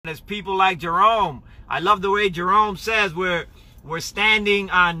as people like Jerome. I love the way Jerome says we're standing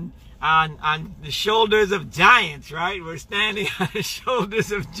on the shoulders of giants, right? We're standing on the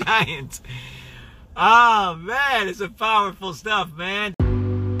shoulders of giants. Oh man, it's some powerful stuff, man.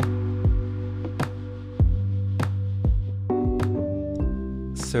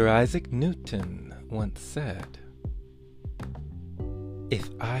 Sir Isaac Newton once said, "If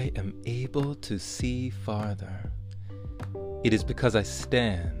I am able to see farther, it is because I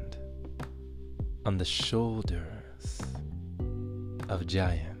stand on the shoulders of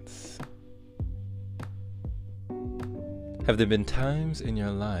giants." Have there been times in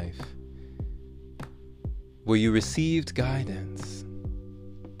your life where you received guidance,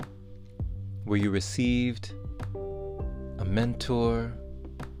 where you received a mentor,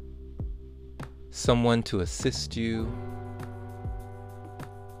 someone to assist you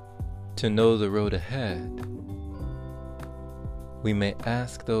to know the road ahead? We may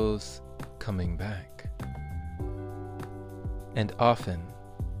ask those coming back. And often,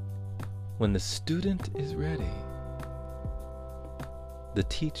 when the student is ready, the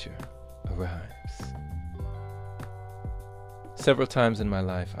teacher arrives. Several times in my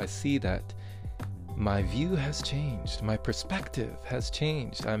life, I see that my view has changed, my perspective has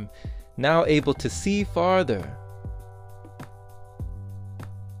changed. I'm now able to see farther.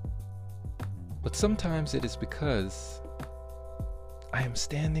 But sometimes it is because I am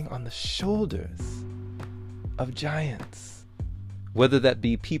standing on the shoulders of giants, whether that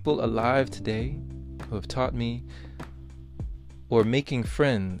be people alive today who have taught me, or making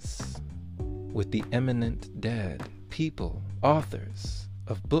friends with the eminent dead, people, authors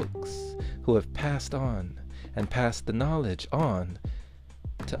of books who have passed on and passed the knowledge on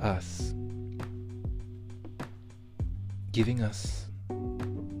to us, giving us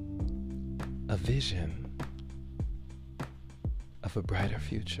a vision of a brighter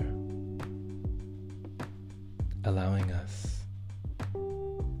future, allowing us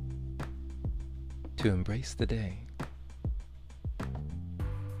to embrace the day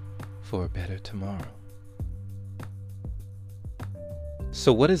for a better tomorrow.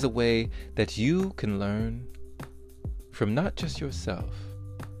 So what is a way that you can learn from not just yourself,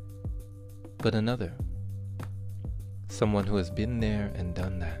 but another, someone who has been there and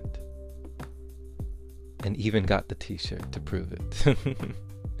done that, and even got the t-shirt to prove it?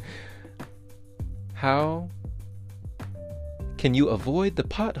 How can you avoid the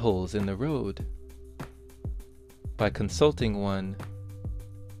potholes in the road? By consulting one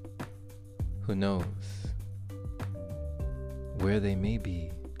who knows where they may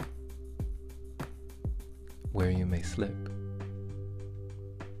be, where you may slip.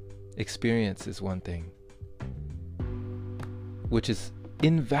 Experience is one thing, which is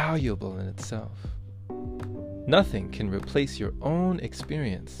invaluable in itself. Nothing can replace your own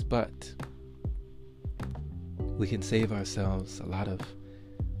experience, but we can save ourselves a lot of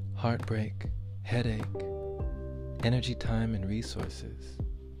heartbreak, headache, energy, time, and resources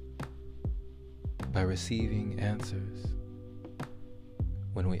by receiving answers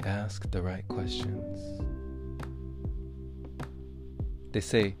when we ask the right questions. They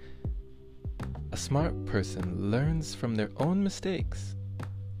say a smart person learns from their own mistakes,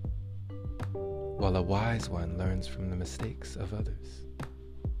 while a wise one learns from the mistakes of others.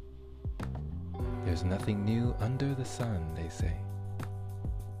 There's nothing new under the sun, they say.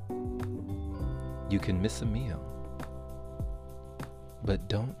 You can miss a meal, but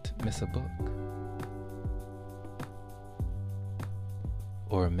don't miss a book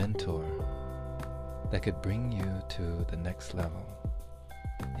or a mentor that could bring you to the next level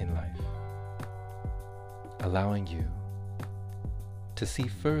in life, allowing you to see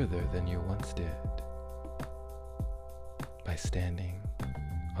further than you once did by standing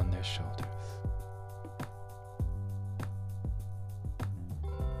on their shoulders.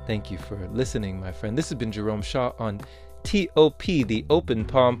 Thank you for listening, my friend. This has been Jerome Shaw on TOP, the Open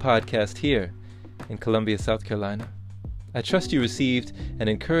Palm Podcast here in Columbia, South Carolina. I trust you received an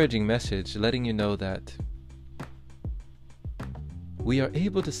encouraging message letting you know that we are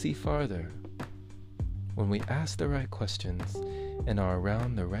able to see farther when we ask the right questions and are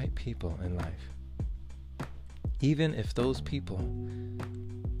around the right people in life, even if those people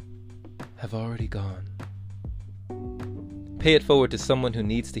have already gone. Pay it forward to someone who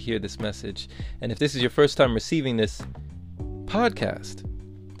needs to hear this message. And if this is your first time receiving this podcast,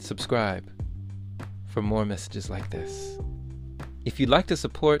 subscribe for more messages like this. If you'd like to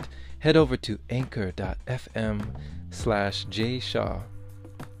support, head over to anchor.fm/jshaw.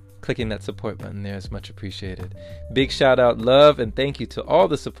 Clicking that support button there is much appreciated. Big shout out, love, and thank you to all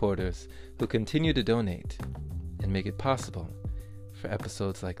the supporters who continue to donate and make it possible for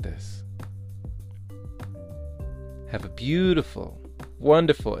episodes like this. Have a beautiful,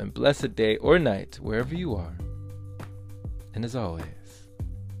 wonderful, and blessed day or night wherever you are. And as always,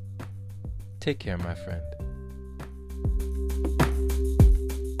 take care, my friend.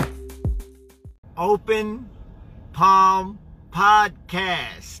 Open Palm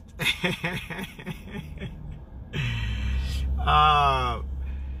Podcast.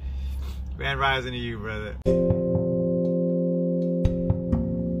 Grand rising to you, brother.